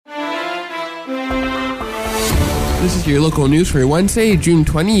This is your local news for Wednesday, June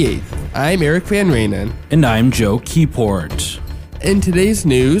 28th. I'm Eric Van Rainen. And I'm Joe Keyport. In today's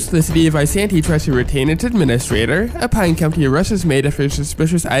news, the city of Isanti tries to retain its administrator, a Pine County arrest is made after a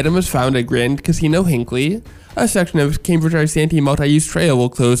suspicious item was found at Grand Casino Hinckley, a section of Cambridge-Isanti multi-use trail will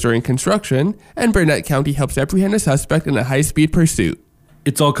close during construction, and Burnett County helps apprehend a suspect in a high-speed pursuit.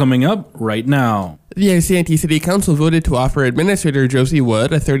 It's all coming up right now. The Isanti City Council voted to offer Administrator Josie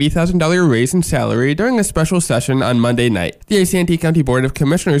Wood a $30,000 raise in salary during a special session on Monday night. The Isanti County Board of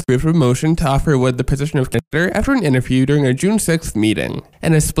Commissioners approved a motion to offer Wood the position of consider after an interview during a June 6th meeting.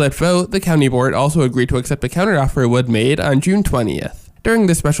 In a split vote, the county board also agreed to accept the counteroffer Wood made on June 20th. During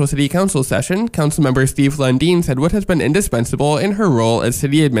the special city council session, Councilmember Steve Lundeen said Wood has been indispensable in her role as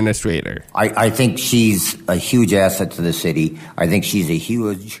city administrator. I think she's a huge asset to the city. I think she's a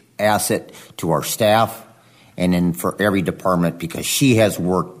huge asset to our staff and then for every department because she has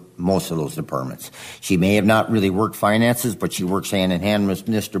worked most of those departments. She may have not really worked finances, but she works hand in hand with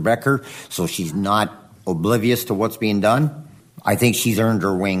Mr. Becker, so she's not oblivious to what's being done. I think she's earned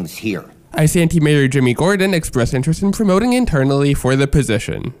her wings here. Isanti Mayor Jimmy Gordon expressed interest in promoting internally for the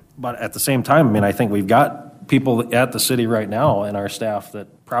position. But at the same time, I think we've got people at the city right now and our staff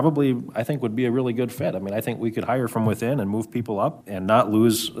that probably, I think, would be a really good fit. I think we could hire from within and move people up and not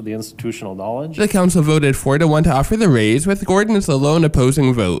lose the institutional knowledge. The council voted 4-1 to offer the raise, with Gordon as the lone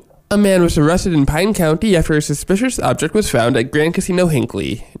opposing vote. A man was arrested in Pine County after a suspicious object was found at Grand Casino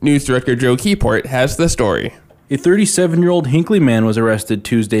Hinckley. News director Joe Keyport has the story. A 37-year-old Hinckley man was arrested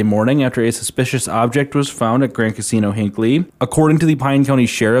Tuesday morning after a suspicious object was found at Grand Casino Hinckley. According to the Pine County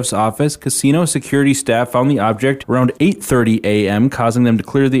Sheriff's Office, casino security staff found the object around 8:30 a.m., causing them to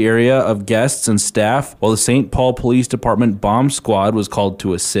clear the area of guests and staff, while the St. Paul Police Department bomb squad was called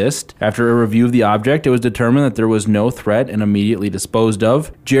to assist. After a review of the object, it was determined that there was no threat and immediately disposed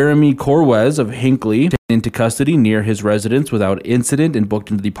of. Jeremy Corwez of Hinckley taken into custody near his residence without incident and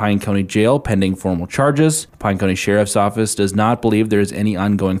booked into the Pine County Jail pending formal charges. The Pine County Sheriff's Office does not believe there is any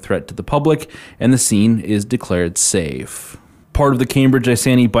ongoing threat to the public, and the scene is declared safe. Part of the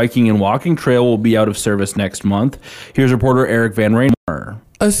Cambridge-Isanti biking and walking trail will be out of service next month. Here's reporter Eric Van Rainen.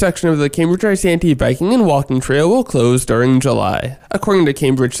 A section of the Cambridge-Isanti biking and walking trail will close during July. According to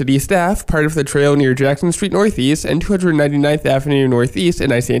Cambridge City staff, part of the trail near Jackson Street Northeast and 299th Avenue Northeast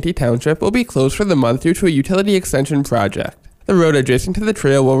in Isanti Township will be closed for the month due to a utility extension project. The road adjacent to the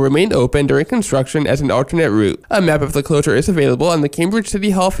trail will remain open during construction as an alternate route. A map of the closure is available on the Cambridge City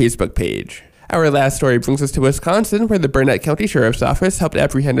Hall Facebook page. Our last story brings us to Wisconsin, where the Burnett County Sheriff's Office helped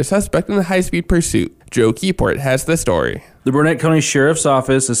apprehend a suspect in a high-speed pursuit. Joe Keyport has the story. The Burnett County Sheriff's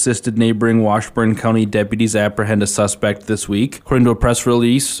Office assisted neighboring Washburn County deputies apprehend a suspect this week. According to a press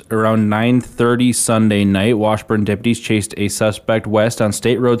release, around 9:30 Sunday night, Washburn deputies chased a suspect west on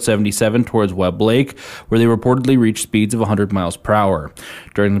State Road 77 towards Webb Lake, where they reportedly reached speeds of 100 miles per hour.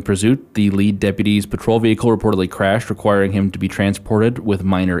 During the pursuit, the lead deputy's patrol vehicle reportedly crashed, requiring him to be transported with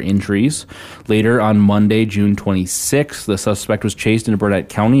minor injuries. Later on Monday, June 26th, the suspect was chased into Burnett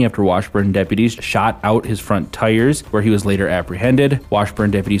County after Washburn deputies shot out his front tires, where he was later apprehended.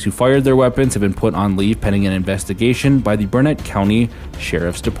 Washburn deputies who fired their weapons have been put on leave pending an investigation by the Burnett County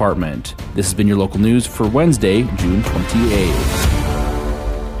Sheriff's Department. This has been your local news for Wednesday, June 28th.